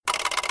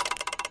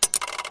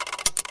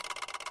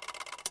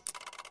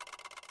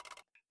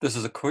This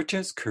is a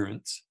Cortes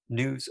Currents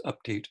news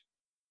update.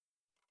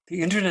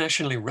 The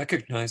internationally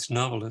recognized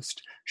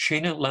novelist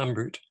Shaena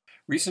Lambert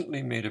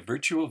recently made a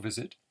virtual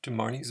visit to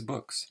Marnie's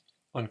books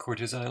on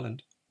Cortes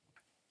Island.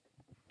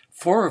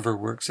 4 of her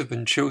works have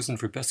been chosen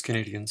for Best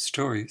Canadian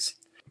Stories,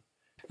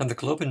 and the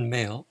Globe and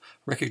Mail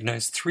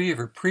recognized 3 of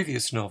her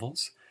previous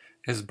novels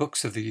as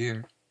Books of the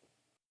Year.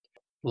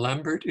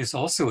 Lambert is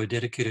also a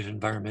dedicated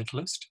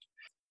environmentalist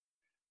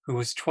who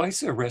was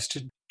twice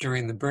arrested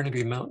during the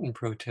Burnaby Mountain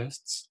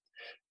protests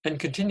and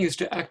continues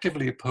to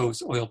actively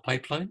oppose oil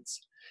pipelines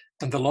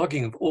and the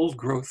logging of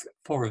old-growth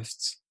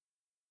forests.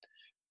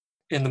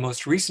 In the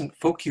most recent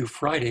Folk You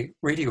Friday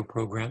radio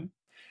program,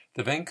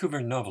 the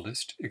Vancouver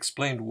novelist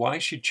explained why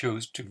she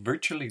chose to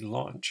virtually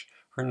launch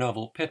her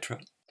novel Petra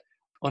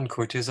on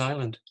Cortes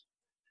Island.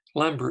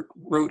 Lambert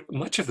wrote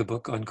much of the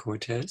book on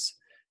Cortes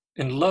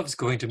and loves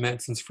going to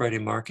Manson's Friday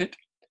Market,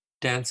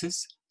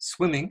 dances,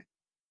 swimming,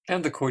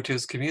 and the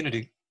Cortes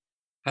community.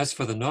 As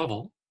for the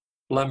novel,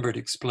 Lambert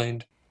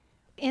explained,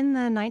 in the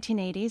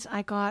 1980s,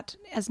 I got,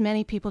 as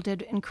many people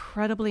did,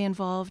 incredibly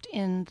involved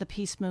in the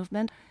peace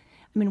movement.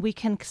 I mean, we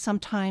can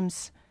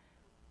sometimes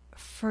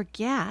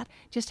forget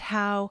just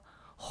how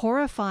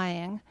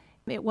horrifying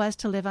it was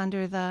to live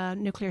under the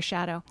nuclear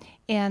shadow.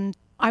 And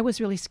I was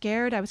really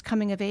scared. I was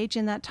coming of age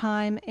in that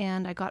time,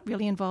 and I got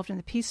really involved in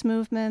the peace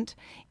movement.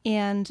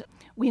 And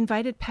we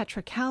invited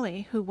Petra,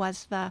 who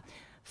was the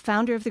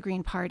founder of the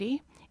Green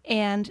Party,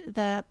 and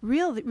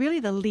really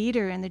the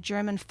leader in the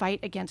German fight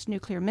against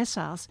nuclear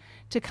missiles,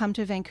 to come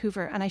to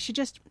Vancouver. And I should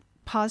just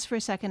pause for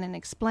a second and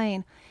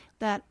explain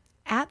that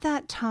at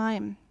that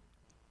time,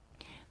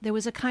 there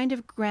was a kind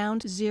of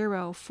ground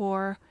zero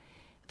for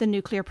the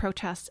nuclear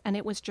protests, and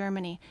it was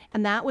Germany.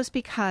 And that was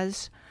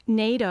because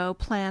NATO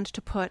planned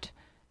to put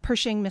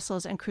Pershing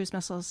missiles and cruise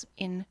missiles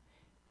in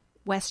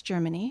West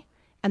Germany.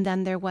 And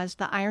then there was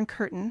the Iron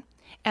Curtain.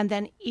 And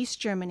then East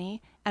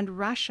Germany and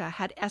Russia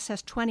had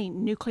SS-20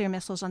 nuclear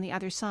missiles on the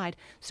other side.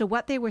 So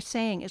what they were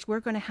saying is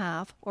we're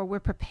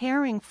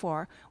preparing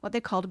for what they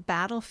called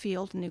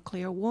battlefield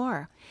nuclear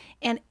war.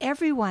 And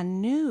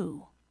everyone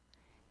knew,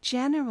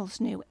 generals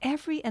knew,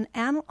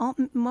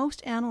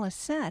 most analysts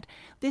said,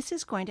 this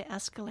is going to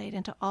escalate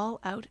into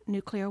all-out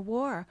nuclear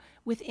war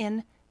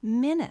within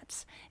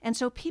minutes. And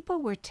so people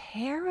were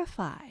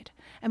terrified.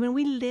 I mean,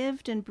 we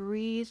lived and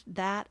breathed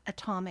that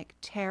atomic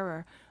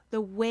terror the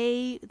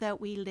way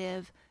that we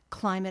live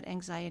climate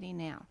anxiety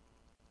now.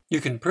 You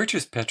can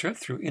purchase Petra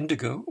through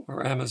Indigo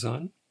or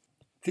Amazon.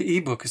 The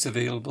ebook is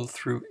available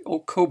through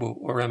Kobo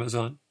or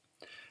Amazon.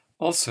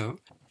 Also,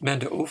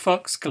 Amanda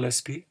Ofox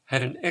Gillespie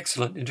had an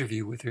excellent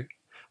interview with her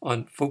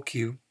on Folk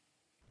You